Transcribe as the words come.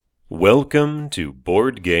Welcome to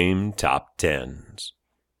Board Game Top Tens,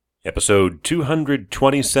 episode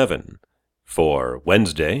 227 for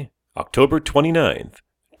Wednesday, October 29th,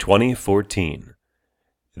 2014.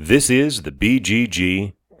 This is the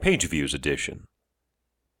BGG Page Views edition.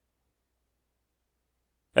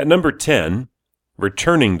 At number 10,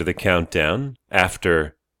 returning to the countdown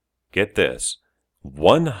after, get this,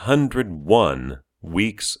 101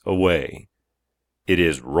 weeks away, it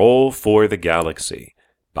is Roll for the Galaxy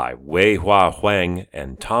by Wei Hua Huang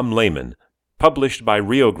and Tom Lehman, published by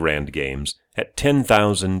Rio Grande Games at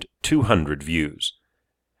 10,200 views.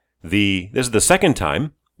 This is the second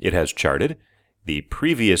time it has charted. The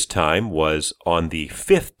previous time was on the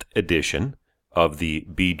 5th edition of the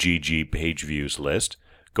BGG Page Views list,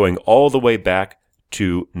 going all the way back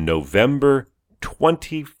to November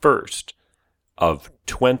 21st of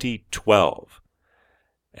 2012.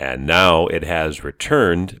 And now it has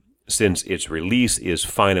returned. Since its release is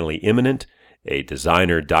finally imminent, a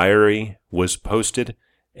designer diary was posted,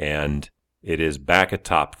 and it is back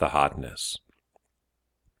atop the hotness.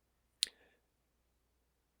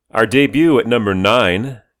 Our debut at number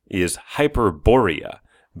 9 is Hyperborea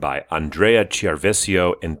by Andrea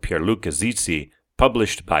Chiarvesio and Pierluca Zizzi,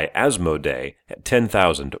 published by Asmodee at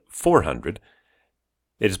 10,400.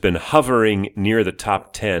 It has been hovering near the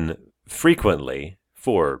top 10 frequently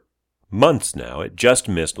for months now. It just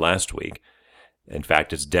missed last week. In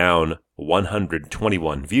fact, it's down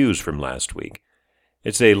 121 views from last week.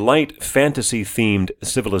 It's a light fantasy-themed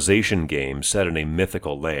civilization game set in a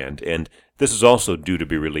mythical land, and this is also due to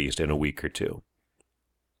be released in a week or two.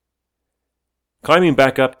 Climbing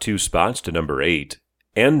back up 2 spots to number 8,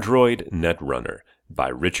 Android Netrunner by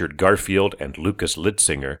Richard Garfield and Lucas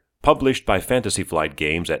Litzinger, published by Fantasy Flight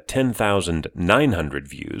Games at 10,900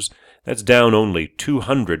 views. That's down only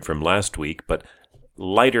 200 from last week, but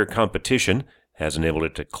lighter competition has enabled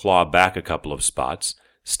it to claw back a couple of spots.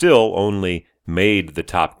 Still only made the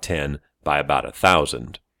top 10 by about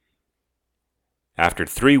 1,000. After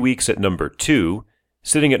 3 weeks at number 2,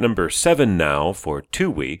 sitting at number 7 now for 2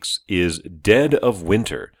 weeks, is Dead of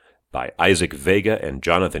Winter by Isaac Vega and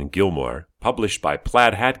Jonathan Gilmour, published by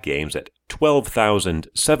Plaid Hat Games at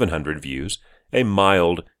 12,700 views, a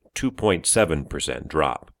mild 2.7%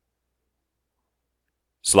 drop.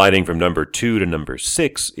 Sliding from number 2 to number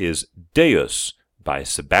 6 is Deus by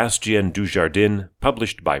Sébastien Dujardin,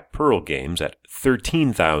 published by Pearl Games at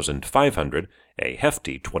 13,500, a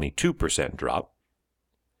hefty 22% drop.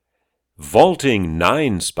 Vaulting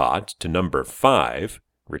 9 spots to number 5,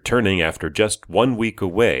 returning after just 1 week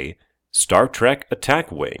away, Star Trek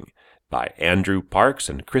Attack Wing by Andrew Parks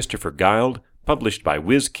and Christopher Guild, published by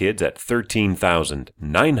WizKids at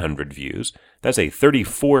 13,900 views. That's a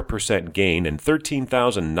 34% gain, and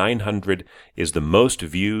 13,900 is the most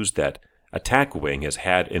views that Attack Wing has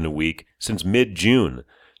had in a week since mid-June,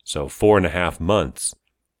 so 4.5 months.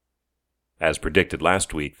 As predicted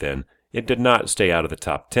last week, then, it did not stay out of the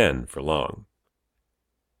top 10 for long.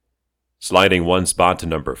 Sliding 1 spot to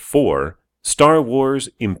number 4, Star Wars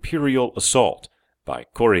Imperial Assault by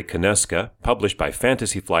Corey Konieczka, published by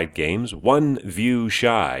Fantasy Flight Games, 1 view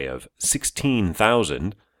shy of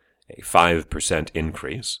 16,000, a 5%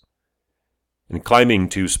 increase. And climbing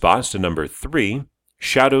 2 spots to number 3,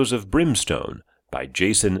 Shadows of Brimstone by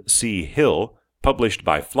Jason C. Hill, published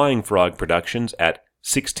by Flying Frog Productions at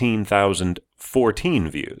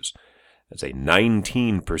 16,014 views. That's a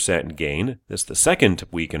 19% gain. That's the second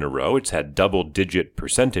week in a row it's had double-digit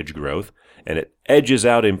percentage growth, and it edges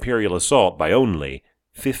out Imperial Assault by only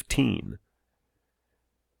 15.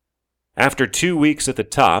 After 2 weeks at the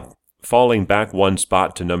top, falling back 1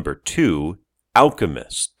 spot to number 2,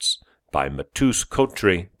 Alchemists by Matus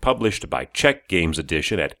Kotri, published by Czech Games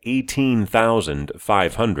Edition at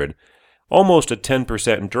 18,500. Almost a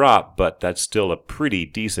 10% drop, but that's still a pretty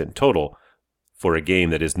decent total for a game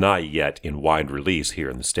that is not yet in wide release here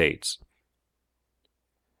in the States.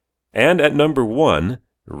 And at number 1,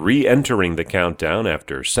 re-entering the countdown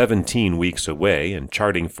after 17 weeks away and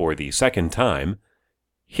charting for the second time,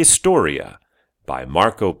 Historia by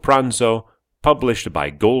Marco Pranzo, published by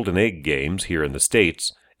Golden Egg Games here in the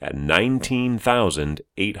States at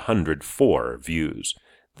 19,804 views.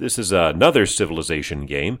 This is another civilization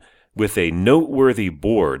game with a noteworthy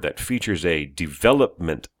board that features a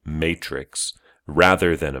development matrix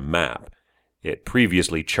rather than a map. It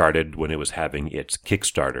previously charted when it was having its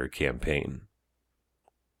Kickstarter campaign.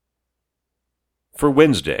 For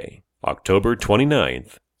Wednesday, October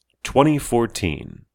 29th, 2014.